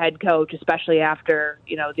fire a head coach, especially after,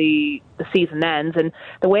 the season ends. And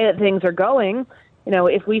the way that things are going,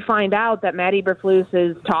 if we find out that Matt Eberflus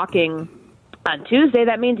is talking on Tuesday,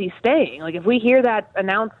 that means he's staying. If we hear that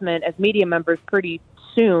announcement as media members pretty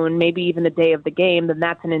soon, maybe even the day of the game, then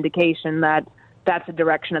that's an indication that that's the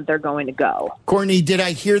direction that they're going to go. Courtney, did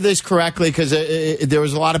I hear this correctly? Because there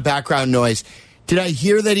was a lot of background noise. Did I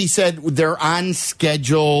hear that he said they're on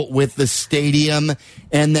schedule with the stadium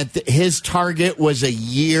and that his target was a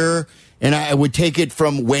year? And I would take it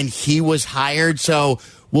from when he was hired. So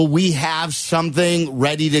will we have something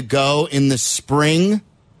ready to go in the spring?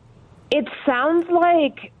 It sounds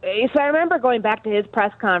like, so I remember going back to his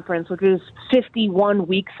press conference, which was 51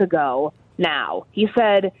 weeks ago now. He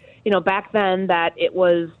said, back then that it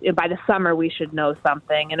was by the summer we should know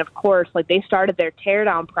something. And of course, they started their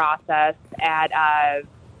teardown process at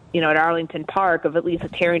Arlington Park, of at least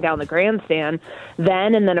tearing down the grandstand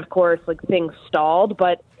then. And then of course, things stalled.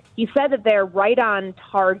 But he said that they're right on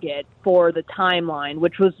target for the timeline,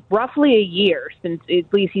 which was roughly a year since,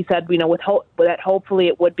 at least he said, with hope that hopefully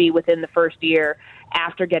it would be within the first year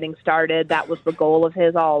after getting started. That was the goal of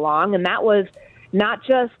his all along. And that was not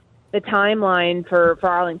just the timeline for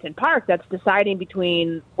Arlington Park. That's deciding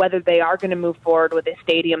between whether they are going to move forward with a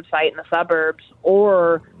stadium site in the suburbs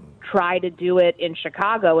or try to do it in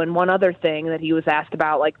Chicago. And one other thing that he was asked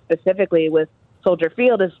about, like specifically with Soldier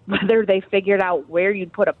Field, is whether they figured out where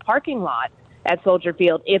you'd put a parking lot at Soldier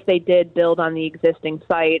Field if they did build on the existing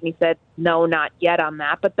site. And he said, no, not yet on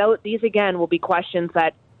that. But these, again, will be questions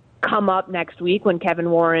that come up next week when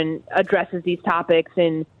Kevin Warren addresses these topics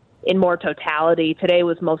in more totality. Today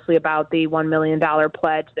was mostly about the $1 million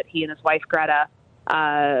pledge that he and his wife Greta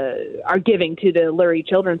are giving to the Lurie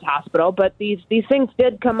Children's Hospital. But these things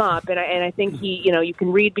did come up, and I think you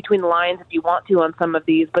can read between the lines if you want to on some of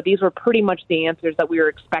these, but these were pretty much the answers that we were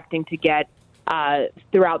expecting to get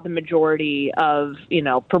throughout the majority of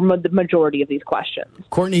the majority of these questions.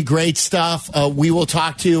 Courtney, great stuff. We will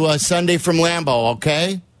talk to you Sunday from Lambeau.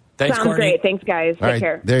 Okay. Thanks, Sounds Courtney. Great. Thanks, guys. Take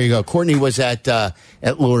care. There you go. Courtney was at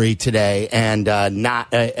Lurie today and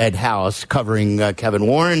not at House covering Kevin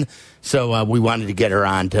Warren. So we wanted to get her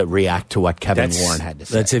on to react to what Kevin Warren had to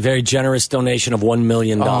say. That's a very generous donation of $1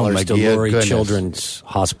 million to Lurie Children's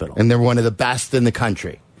Hospital. And they're one of the best in the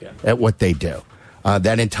country at what they do.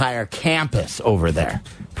 That entire campus over there,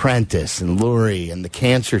 Prentice and Lurie and the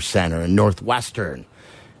Cancer Center and Northwestern.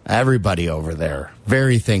 Everybody over there,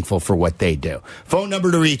 very thankful for what they do. Phone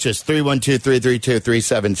number to reach us,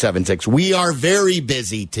 312-332-3776. We are very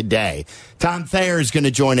busy today. Tom Thayer is going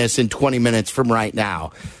to join us in 20 minutes from right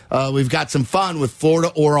now. We've got some fun with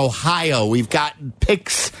Florida or Ohio. We've got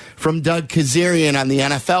picks from Doug Kazarian on the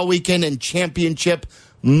NFL weekend and Championship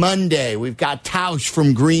Monday. We've got Tausch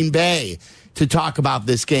from Green Bay to talk about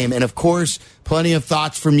this game. And, of course, plenty of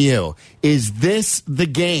thoughts from you. Is this the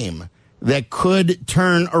game that could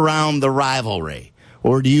turn around the rivalry?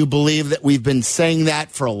 Or do you believe that we've been saying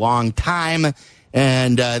that for a long time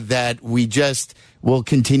and that we just will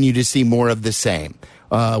continue to see more of the same?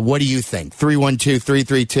 What do you think?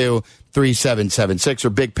 312-332-3776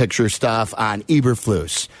 or big picture stuff on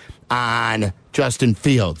Eberflus, on Justin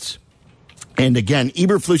Fields. And again,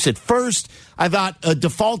 Eberflus at first, I thought,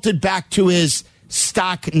 defaulted back to his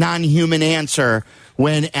stock non-human answer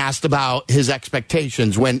when asked about his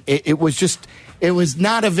expectations, when it was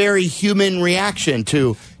not a very human reaction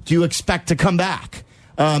to, do you expect to come back?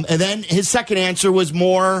 And then his second answer was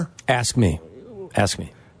more... Ask me.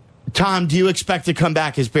 Tom, do you expect to come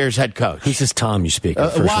back as Bears head coach? Who's this Tom you speak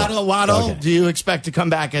of? Waddle, okay. Do you expect to come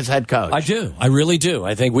back as head coach? I do. I really do.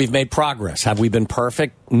 I think we've made progress. Have we been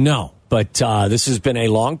perfect? No. But this has been a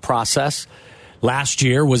long process. Last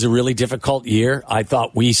year was a really difficult year. I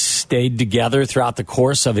thought we stayed together throughout the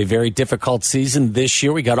course of a very difficult season. This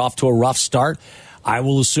year we got off to a rough start. I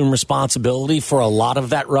will assume responsibility for a lot of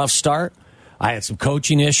that rough start. I had some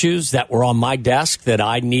coaching issues that were on my desk that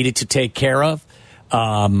I needed to take care of.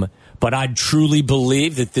 But I truly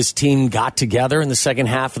believe that this team got together in the second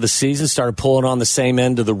half of the season, started pulling on the same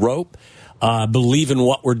end of the rope. I believe in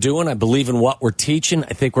what we're doing. I believe in what we're teaching.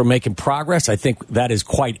 I think we're making progress. I think that is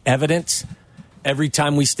quite evident every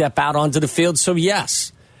time we step out onto the field. So,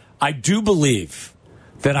 yes, I do believe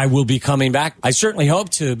that I will be coming back. I certainly hope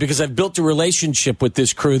to, because I've built a relationship with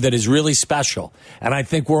this crew that is really special. And I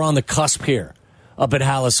think we're on the cusp here up at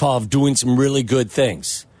Hallis Hall of doing some really good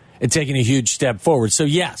things and taking a huge step forward. So,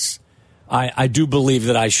 yes, I do believe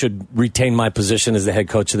that I should retain my position as the head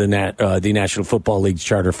coach of the National Football League's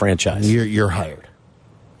charter franchise. You're hired.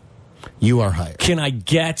 You are hired. Can I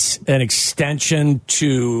get an extension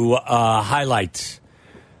to highlight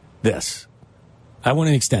this? I want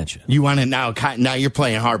an extension. You want it now? Now you're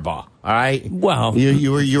playing hardball. All right. Well,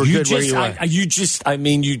 you were good where you were.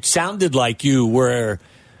 You sounded like you were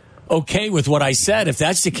okay with what I said. If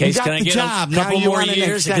that's the case, can I get a couple more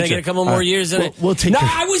years? Can I get a couple more years in it? We'll take.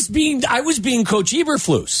 I was being Coach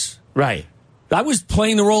Eberflus. Right. I was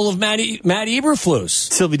playing the role of Matt Eberflus.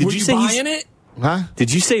 Sylvie, did you say buying it? Huh?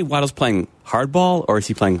 Did you say Waddle's playing hardball or is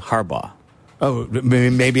he playing hardball? Oh,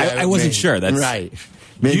 maybe I wasn't sure. That's right.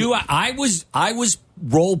 I was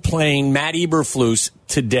role playing Matt Eberflus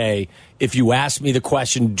today. If you asked me the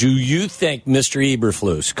question, do you think, Mr.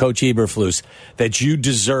 Eberflus, Coach Eberflus, that you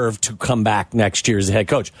deserve to come back next year as a head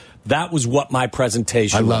coach? That was what my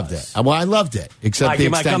presentation was. I loved it. Well, I loved it. Except the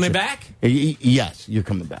am extension. I coming back? Yes, you're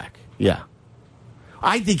coming back. Yeah.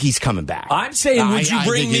 I think he's coming back. I'm saying, would you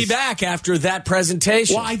bring me back after that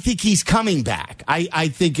presentation? Well, I think he's coming back. I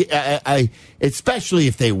think, especially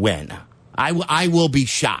if they win, I will be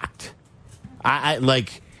shocked.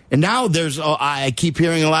 And now I keep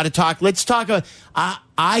hearing a lot of talk. Let's talk.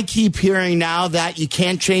 I keep hearing now that you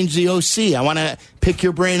can't change the OC. I want to pick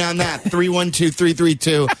your brain on that.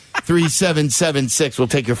 312-332-3776. We'll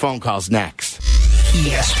take your phone calls next.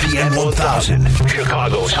 ESPN 1000,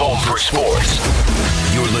 Chicago's home for sports.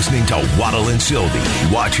 You're listening to Waddle and Sylvie.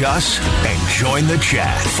 Watch us and join the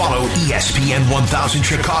chat. Follow ESPN 1000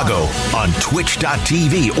 Chicago on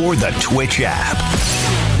twitch.tv or the Twitch app.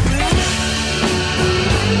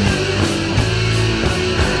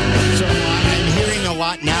 So I'm hearing a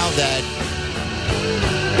lot now that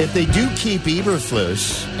if they do keep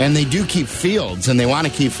Eberflus and they do keep Fields and they want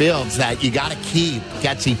to keep Fields, that you got to keep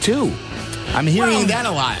Getsy too. I'm hearing that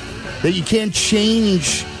a lot, that you can't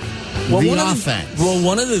change the offense.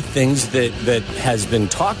 One of the things that has been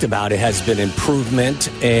talked about, it has been improvement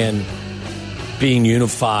and being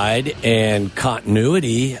unified and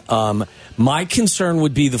continuity. My concern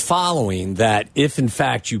would be the following, that if, in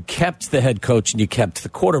fact, you kept the head coach and you kept the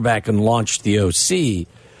quarterback and launched the OC,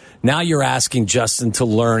 now you're asking Justin to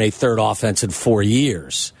learn a third offense in 4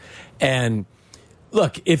 years. And,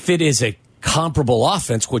 look, if it is a comparable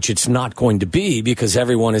offense, which it's not going to be because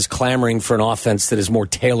everyone is clamoring for an offense that is more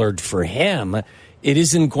tailored for him, it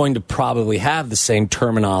isn't going to probably have the same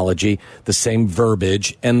terminology, the same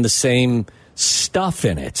verbiage, and the same stuff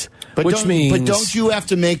in it. But don't you have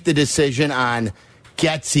to make the decision on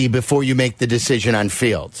Getsy before you make the decision on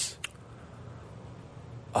Fields?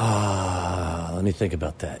 Let me think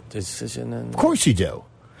about that decision. Of course you do,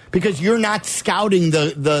 because you're not scouting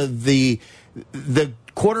the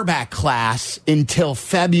quarterback class until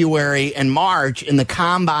February and March in the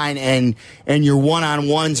combine and your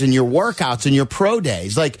one-on-ones and your workouts and your pro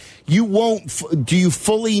days. Like, you won't. Do you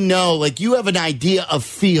fully know? Like, you have an idea of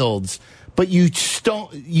Fields, but you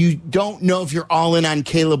don't know if you're all in on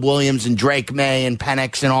Caleb Williams and Drake May and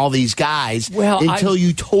Penix and all these guys until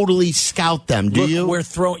you totally scout them. Do you?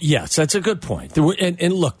 Yes, that's a good point.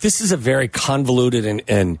 And look, this is a very convoluted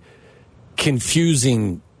and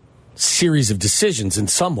confusing series of decisions. In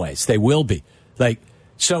some ways they will be, like,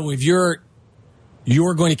 so if you're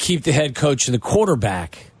going to keep the head coach and the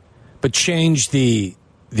quarterback but change the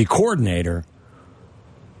coordinator,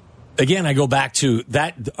 again, I go back to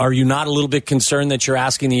that. Are you not a little bit concerned that you're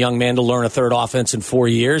asking the young man to learn a third offense in 4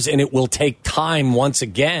 years, and it will take time once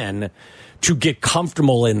again to get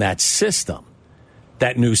comfortable in that system,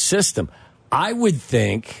 that new system? I would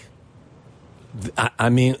think, I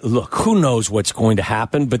mean, look, who knows what's going to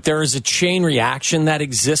happen, but there is a chain reaction that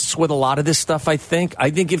exists with a lot of this stuff, I think. I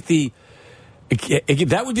think that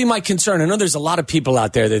would be my concern. I know there's a lot of people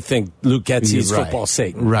out there that think Luke Getsy is football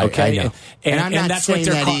Satan. Right, okay? I know. And I'm not that's saying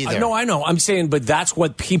what that either. No, I know. I'm saying, but that's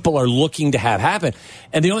what people are looking to have happen.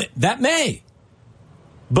 And that may.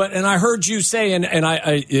 But, and I heard you say,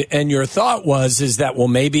 and your thought is that, well,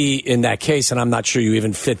 maybe in that case, and I'm not sure you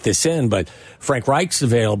even fit this in, but Frank Reich's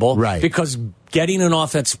available. Right. Because getting an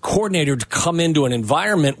offensive coordinator to come into an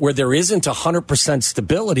environment where there isn't 100%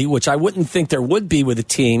 stability, which I wouldn't think there would be with a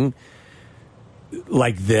team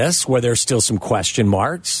like this, where there's still some question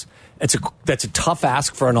marks. That's a tough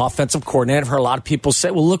ask for an offensive coordinator. I've heard a lot of people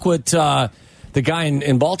say, well, look what the guy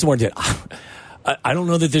in Baltimore did. I don't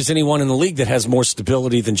know that there's anyone in the league that has more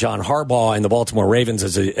stability than John Harbaugh and the Baltimore Ravens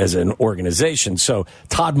as an organization. So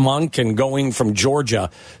Todd Monk and going from Georgia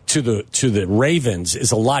to the Ravens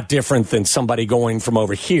is a lot different than somebody going from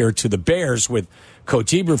over here to the Bears with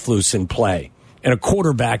Coach Eberflus in play. And a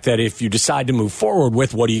quarterback that if you decide to move forward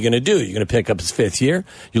with, what are you going to do? You're going to pick up his fifth year?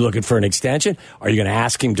 You're looking for an extension? Are you going to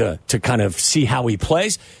ask him to kind of see how he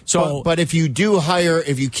plays? So, but if you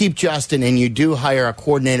keep Justin and you do hire a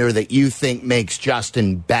coordinator that you think makes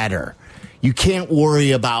Justin better, you can't worry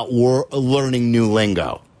about learning new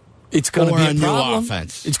lingo. It's going to be a problem. New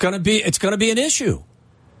offense. It's going to be an issue.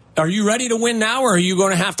 Are you ready to win now, or are you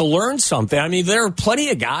going to have to learn something? I mean, there are plenty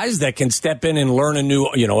of guys that can step in and learn a new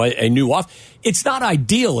off. It's not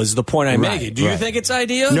ideal, is the point I'm making. Do you think it's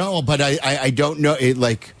ideal? No, but I don't know.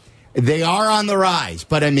 They are on the rise,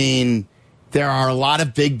 but I mean, there are a lot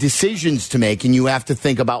of big decisions to make, and you have to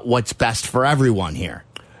think about what's best for everyone here.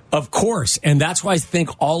 Of course, and that's why I think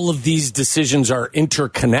all of these decisions are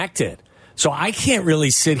interconnected. So I can't really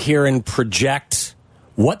sit here and project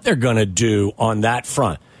what they're going to do on that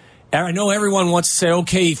front. I know everyone wants to say,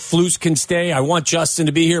 okay, Flus can stay. I want Justin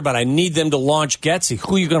to be here, but I need them to launch Getsy.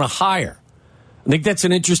 Who are you going to hire? I think that's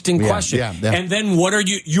an interesting question. Yeah. And then what are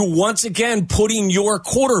you once again putting your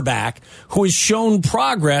quarterback, who has shown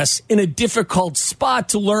progress, in a difficult spot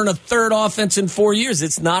to learn a third offense in 4 years?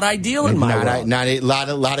 It's not ideal in my world. Not a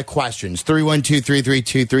lot of questions.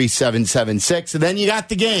 312-332-3776. And then you got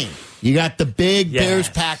the game. You got the big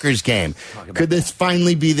Bears-Packers game. Could this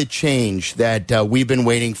finally be the change that we've been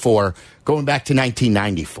waiting for going back to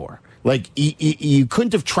 1994? Like, you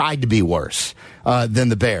couldn't have tried to be worse than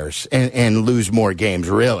the Bears and lose more games,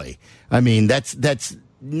 really. I mean, that's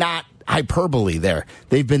not hyperbole there.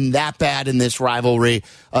 They've been that bad in this rivalry.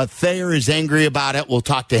 Thayer is angry about it. We'll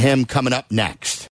talk to him coming up next.